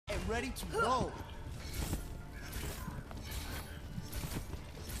ready to roll.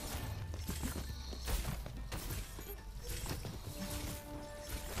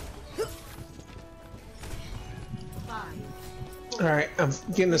 All right, I'm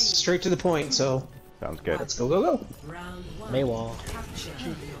getting this straight to the point, so sounds good. let's go. Maywall.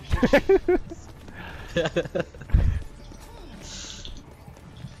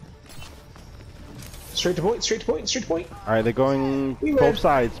 Straight to point, straight to point, straight to point. All right, they're going both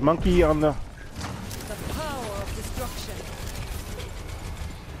sides. Monkey on the. The power of destruction.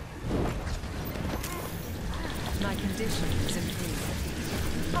 My condition is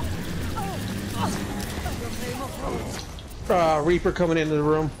improved. Reaper coming into the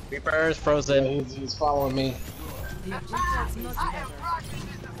room. Reaper's frozen. Yeah, he's following me. The objective's not better.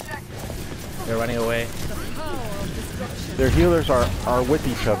 They're running away. The power of destruction. Their healers are with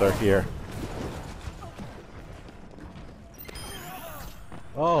each other here.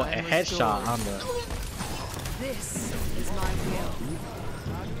 Oh, a headshot on the. This is my will.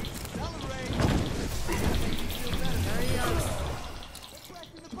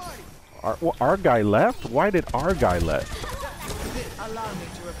 Our guy left? Why did our guy left? Allow me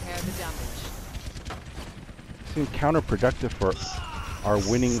to repair the damage. Seems counterproductive for our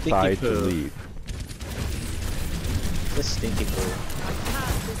winning Stinky side poo. to leave. This stinky poo. I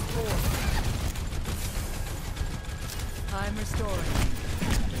pass this forth. I'm restoring.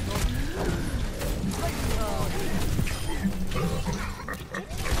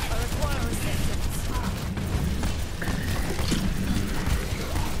 I require assistance.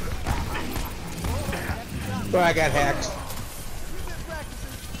 Oh, I got hacked.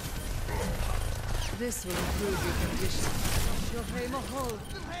 This will improve your condition. Your aim a hold.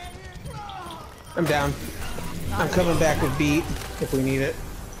 I'm down. I'm coming back with beat if we need it.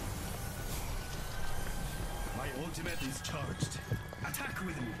 My ultimate is charged. Attack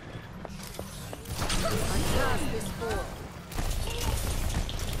with me. I pass this forth.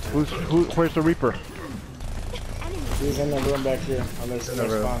 Where's the Reaper? He's in the room back here. On this in the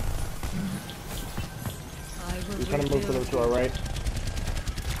spawn. He's trying to move to our right.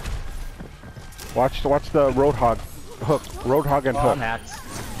 Watch the Roadhog hook. Roadhog and hook. Hacked.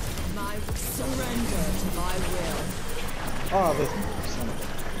 My surrender to my will. Oh, this son of a...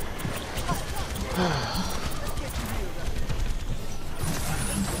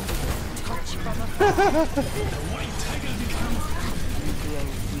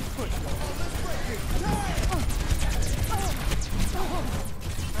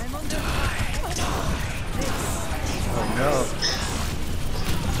 I'm under Oh no.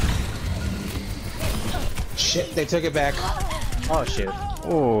 Shit, they took it back. Oh shoot.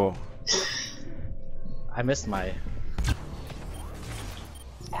 Oh. I missed my.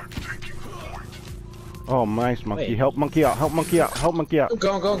 Oh, nice monkey. Wait. Help monkey out. Help monkey out. Help monkey out.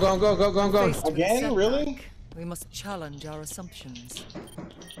 Go. Faced with Again? setback, Really? We must challenge our assumptions.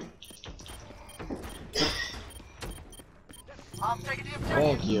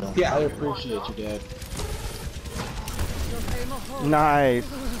 Thank you. Yeah. I appreciate you, Dad. Your aim a hold. Nice.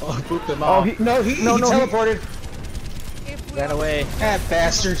 Oh, booped him Oh, off. he No, he teleported. If we Ran are away. That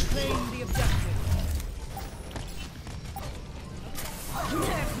bastard. claim the objective.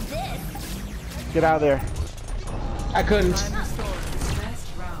 Get out of there. I couldn't. I'm restoring. Last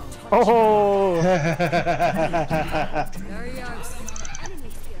round. Oh. There he is.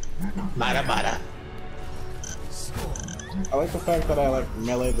 Mada. I like the fact that I like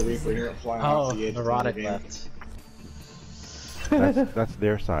meleeed the Reaper here and flying Oh, off the edge neurotic of the game. left. That's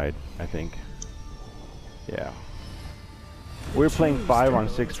their side, I think. Yeah. We were playing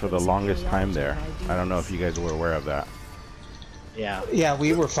 5-on-6 for the longest time there. I don't know if you guys were aware of that. Yeah. Yeah,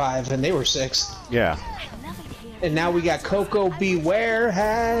 we were 5 and they were 6. Yeah. And now we got Coco Beware.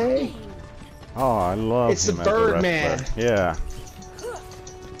 Hey. Oh, I love It's him the as a Birdman. wrestler. Yeah.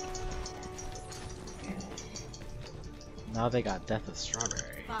 Now they got Death of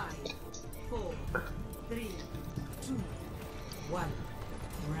Strawberry. 5, 4, 3, 2, 1.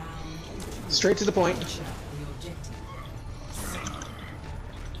 Round. Straight to the point. The objective.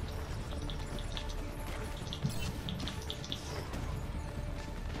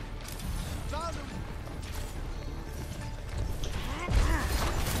 I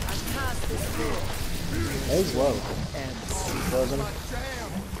passed this door. He's low. And Frozen.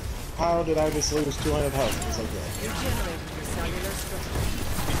 How did I just lose 200 health? It's okay. regenerating your cellular structure.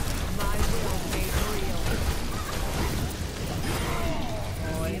 My will made real.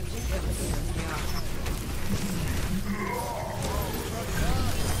 Boy,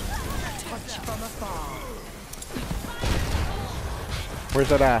 touch from afar. Where's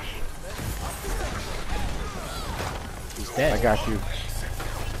that Ash? He's dead. I got you.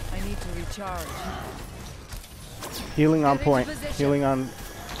 I need need to recharge. Healing on Get into point. position. Healing on.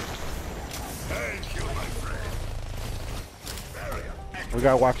 Thank you, my friend. We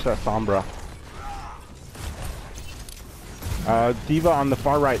gotta watch that Sombra. Diva on the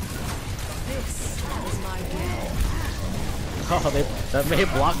far right. This is my will. Oh, that may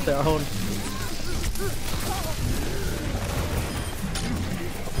block their own.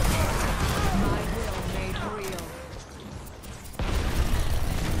 My will made real.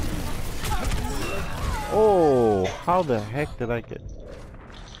 Oh, how the heck did I get?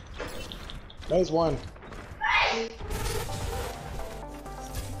 There's one.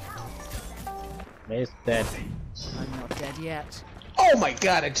 May's dead. I'm not dead yet. Oh my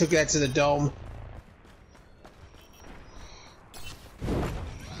god, I took that to the dome.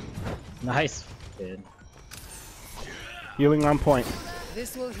 Nice. Good. Healing on point.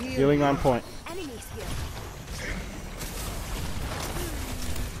 This will heal. Healing on point. Enemies here.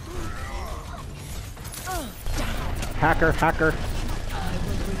 Hacker, hacker. I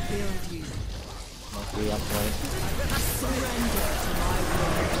will rebuild you. Must be up right. Surrender to my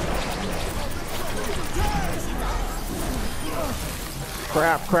will.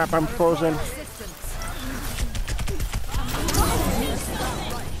 Crap, crap, I'm frozen. Resistance.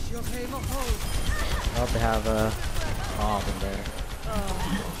 Your favor holds. Oh, they have a mob in there.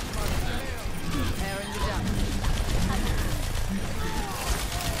 Tearing the dust.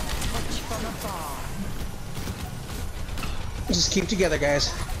 Watch from afar. Just keep together,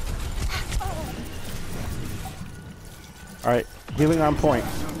 guys. Alright, healing on point.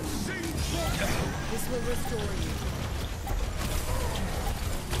 This will restore you.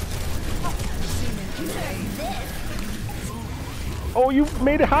 Oh, you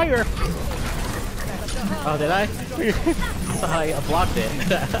made it higher! Oh, did I? Sorry, I blocked it.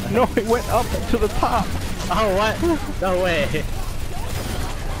 No, it went up to the top. Oh, what? No way.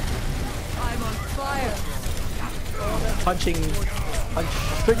 I'm on fire. Punching. Punch.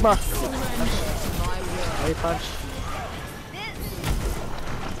 Sigma. My will. Wait, punch.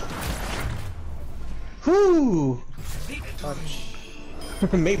 Whoo! Punch.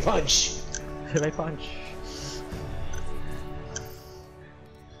 May punch. Wait, punch.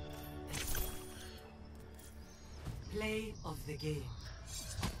 Play of the game.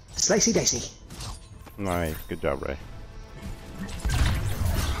 Slicey dicey. Nice, good job, Ray.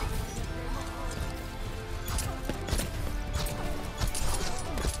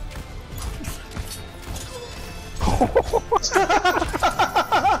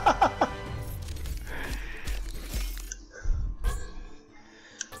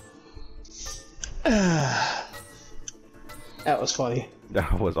 That was funny.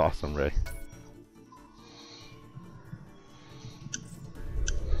 That was awesome, Ray.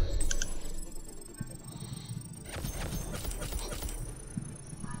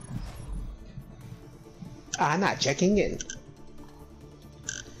 I'm not checking in.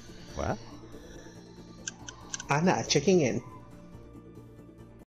 What? I'm not checking in.